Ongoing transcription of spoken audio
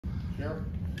Sheriff.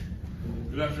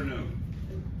 Good afternoon.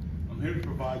 I'm here to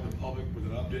provide the public with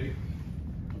an update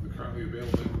of the currently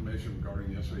available information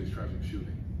regarding yesterday's tragic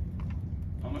shooting.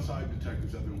 Homicide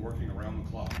detectives have been working around the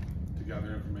clock to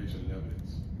gather information and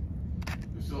evidence.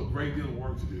 There's still a great deal of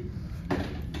work to do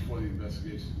before the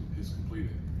investigation is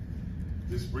completed.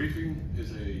 This briefing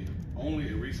is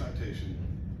only a recitation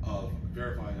of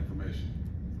verified information.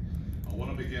 I want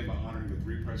to begin by honoring the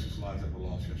three precious lives that were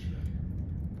lost yesterday.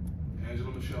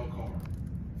 Angela Michelle Carr,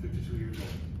 52 years old.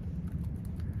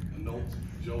 Anolt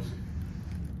Joseph,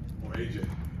 or AJ,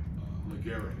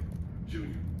 Legare Jr.,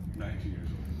 19 years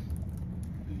old.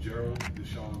 And Gerald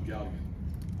Deshaun Gallion,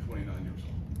 29 years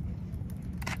old.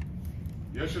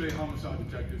 Yesterday, homicide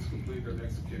detectives completed their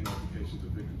next of kin notifications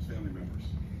of victims' family members.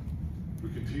 We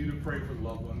continue to pray for the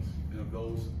loved ones and of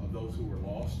those who were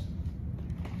lost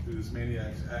through this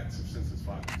maniac's acts of senseless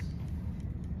violence.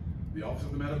 The Office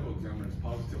of the Medical Examiner has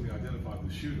positively identified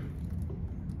the shooter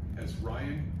as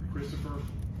Ryan Christopher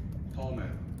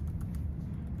Tallman.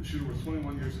 The shooter was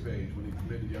 21 years of age when he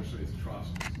committed yesterday's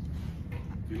atrocities.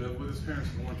 He lived with his parents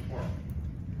in Orange Park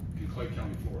in Clay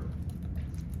County, Florida.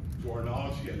 To our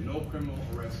knowledge, he had no criminal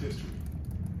arrest history.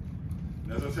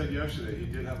 And as I said yesterday, he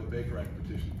did have a Baker Act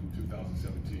petition from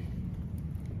 2017.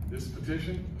 This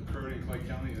petition occurred in Clay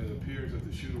County, and it appears that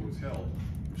the shooter was held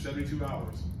for 72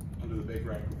 hours under the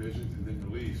Baker Act provisions and then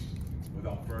released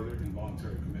without further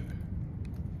involuntary commitment.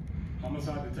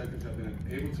 Homicide detectives have been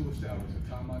able to establish a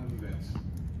timeline of events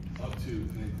up to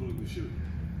and including the shooting.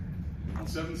 On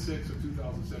 7/6 of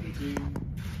 2017,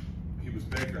 he was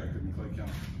Baker Acted in Clay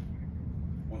County.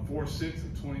 On 4/6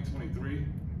 of 2023,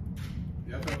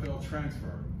 the FFL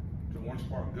transferred to Orange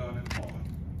Park Gun and Pawn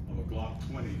of a Glock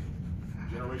 20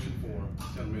 Generation 4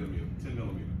 10 millimeter.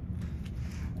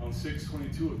 On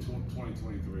 6/22 of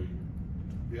 2023,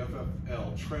 the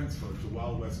FFL transferred to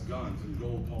Wild West Guns and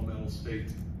Gold Palmetto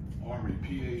State Army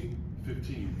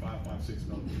PA-15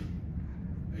 5.56mm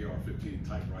AR-15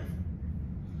 type rifle.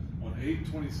 On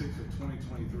 8/26 of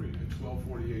 2023 at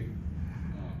 12:48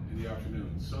 in the afternoon,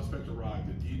 the suspect arrived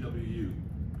at EWU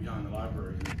behind the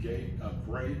library in a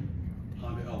gray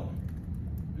Honda Element,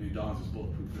 and he dons his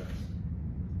bulletproof vest.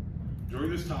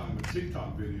 During this time, a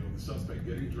TikTok video of the suspect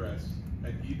getting dressed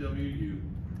at EWU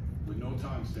with no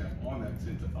timestamp on that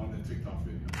TikTok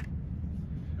video.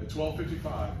 At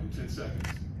 12:55 and 10 seconds,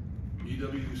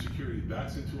 EWU security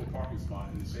backs into a parking spot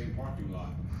in the same parking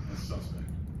lot as the suspect.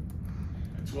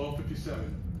 At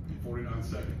 12:57 and 49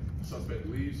 seconds, the suspect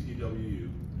leaves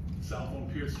EWU south on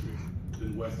Pierce Street,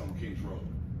 then west on Kings Road.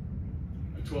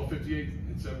 At 12:58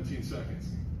 and 17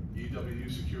 seconds, EWU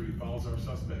security follows our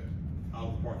suspect out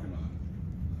of the parking lot.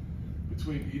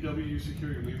 Between EWU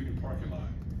security leaving the parking lot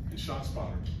and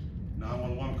ShotSpotter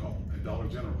 911 call at Dollar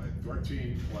General at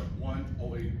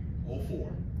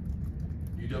 13.10804,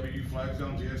 EWU flags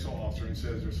down JSO officer and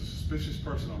says there's a suspicious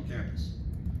person on campus.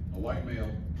 A white male,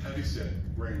 heavy-set,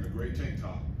 wearing a gray tank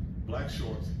top, black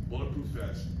shorts, bulletproof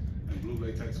vest, and blue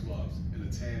latex gloves in a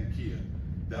tan Kia.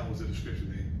 That was the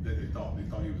description they thought he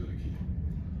was in a Kia.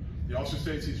 The officer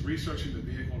states he's researching the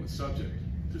vehicle and the subject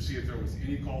to see if there was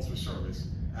any calls for service,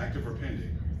 active or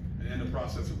pending, and in the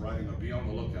process of writing a be on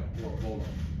the lookout for a bolo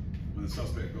when the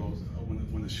suspect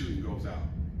when the shooting goes out.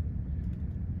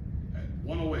 At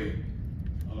 1:08,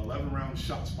 an 11-round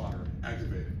ShotSpotter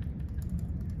activated.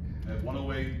 At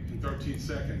 1:08 and 13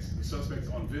 seconds, the suspect's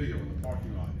on video in the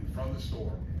parking lot in front of the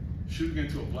store, shooting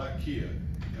into a black Kia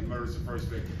and murders the first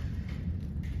victim,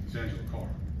 Angela Carr.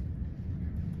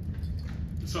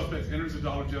 The suspect enters the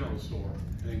Dollar General store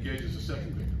and engages the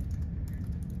second victim.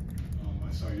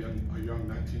 I saw a young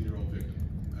 19-year-old victim,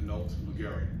 Anolt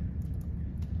Legare.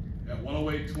 At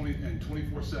 1:08 and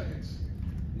 24 seconds,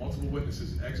 multiple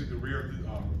witnesses exit the rear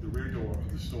door of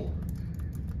the store.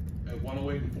 At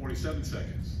 1:08 and 47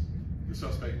 seconds, the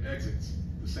suspect exits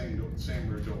the same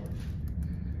rear door.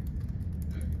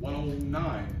 At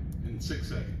 1:09 and 6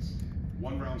 seconds,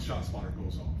 one round ShotSpotter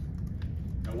goes off.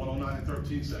 At 1:09 and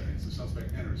 13 seconds, the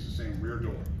suspect enters the same rear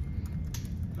door.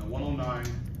 At 1:09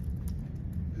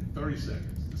 and 30 seconds,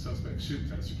 the suspect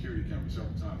shoots at a security camera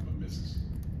several times but misses.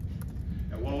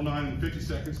 At 1:09 and 50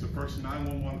 seconds, the first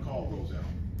 911 call goes out.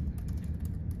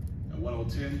 At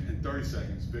 1:10 and 30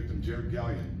 seconds, victim Jared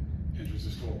Gallion enters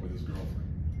the store with his girlfriend.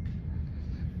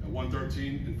 At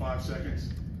 1:13 and 5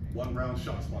 seconds, one round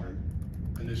ShotSpotter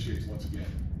initiates once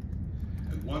again.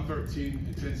 At 1:13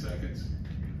 and 10 seconds,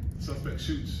 the suspect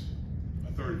shoots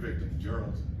a third victim,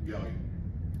 Gerald Gallion.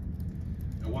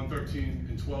 At 1:13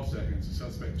 and 12 seconds, the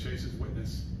suspect chases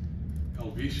witness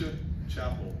Elvisha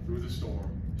Chappell through the store,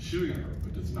 shooting at her,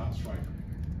 but does not strike her.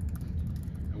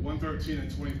 At 1:13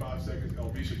 and 25 seconds,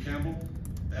 Elvisha Campbell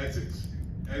exits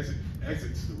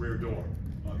the rear door,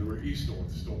 the rear east door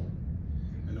of the store.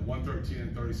 And at 1:13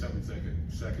 and 37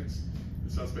 seconds,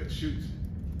 the suspect shoots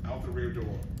out the rear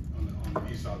door on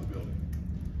the east side of the building.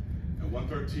 At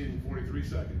 1:13 and 43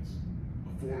 seconds,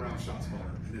 a 4-round shot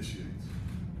spotter initiates.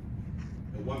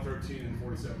 At 1:13 and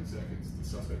 47 seconds, the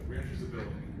suspect re-enters the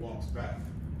building and walks back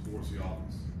towards the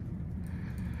office.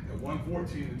 At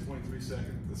 1:14 and 23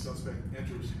 seconds, the suspect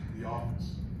enters the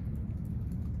office.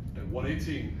 At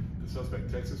 1:18, the suspect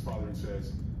texts his father and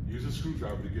says, "Use a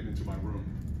screwdriver to get into my room."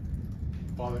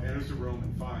 Father enters the room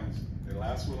and finds a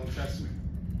last will and testament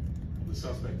of the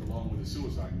suspect along with a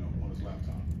suicide note on his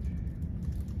laptop.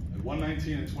 At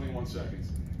 1:19 and 21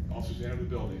 seconds, officers enter the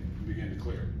building and begin to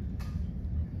clear.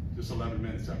 Just 11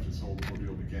 minutes after this whole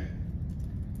ordeal began.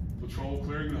 Patrol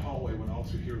clearing the hallway when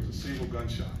officer hears a single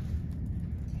gunshot.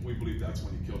 We believe that's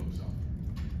when he killed himself.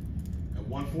 At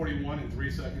 1:41 and 3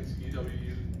 seconds,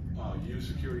 EWU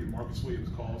security Marcus Williams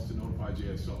calls to notify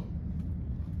JSO.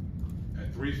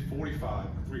 At 3:45,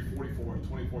 3:44 and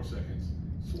 24 seconds,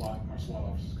 our SWAT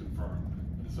officers confirm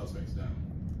that the suspect's down.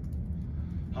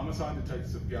 Homicide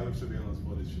detectives have gathered surveillance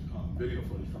footage, video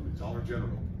footage from the Dollar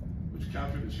General, which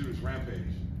captured the shooter's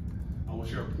rampage. I will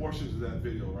share portions of that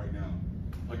video right now.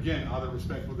 Again, out of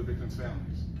respect for the victims'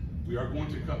 families, we are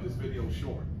going to cut this video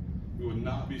short. We will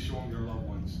not be showing their loved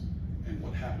ones and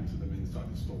what happened to them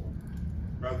inside the store.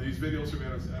 Rather, these video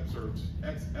surveillance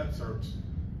excerpts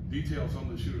detail some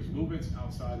of the shooter's movements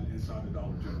outside and inside the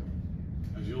Dollar General.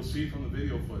 As you'll see from the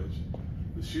video footage,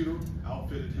 the shooter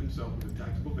outfitted himself with a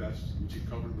tactical vest, which he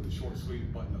covered with a short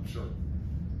sleeve button-up shirt.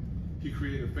 He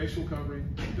created a facial covering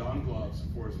and donned gloves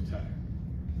for his attack.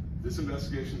 This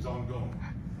investigation is ongoing,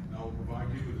 and I will provide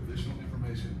you with additional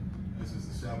information as is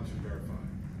established and verified.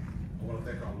 I want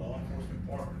to thank our law enforcement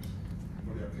partners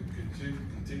for their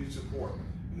continued support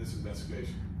in this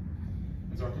investigation.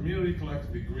 As our community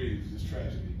collectively grieves this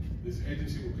tragedy, this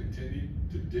agency will continue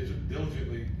to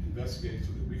diligently investigate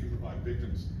so that we can provide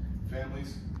victims,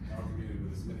 families, and our community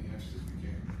with as many answers as we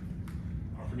can.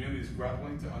 Our community is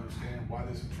grappling to understand why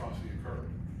this atrocity occurred.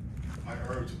 I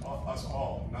urge us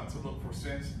all not to look for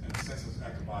sense and a senseless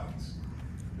act of violence.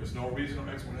 There's no reason or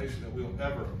explanation that we'll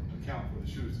ever account for the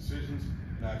shooter's decisions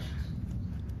and actions.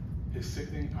 His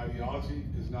sickening ideology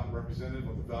is not representative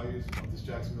of the values of this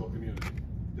Jacksonville community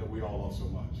that we all love so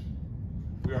much.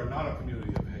 We are not a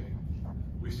community of hate.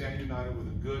 We stand united with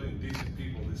the good and decent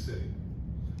people of this city.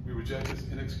 We reject this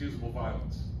inexcusable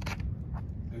violence.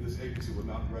 And this agency will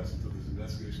not rest until this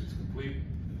investigation is complete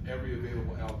and every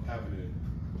available avenue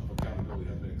of accountability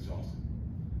has been exhausted.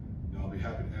 Now I'll be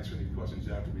happy to answer any questions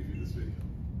after we review this video.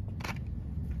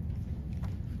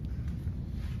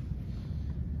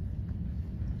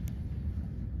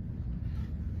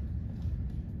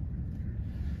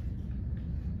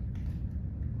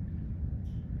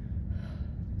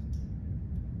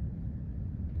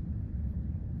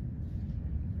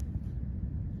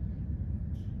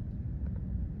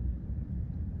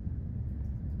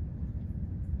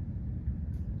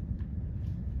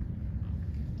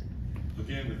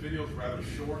 Again, the video is rather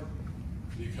short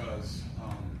because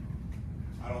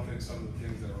I don't think some of the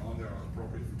things that are on there are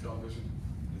appropriate for television.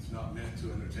 It's not meant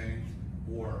to entertain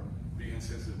or be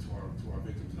insensitive to our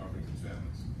victims and our victims'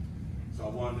 families. So I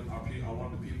wanted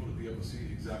the people to be able to see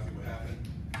exactly what happened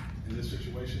in this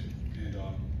situation and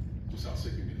just how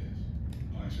sickening it is.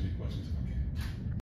 I'll answer any questions.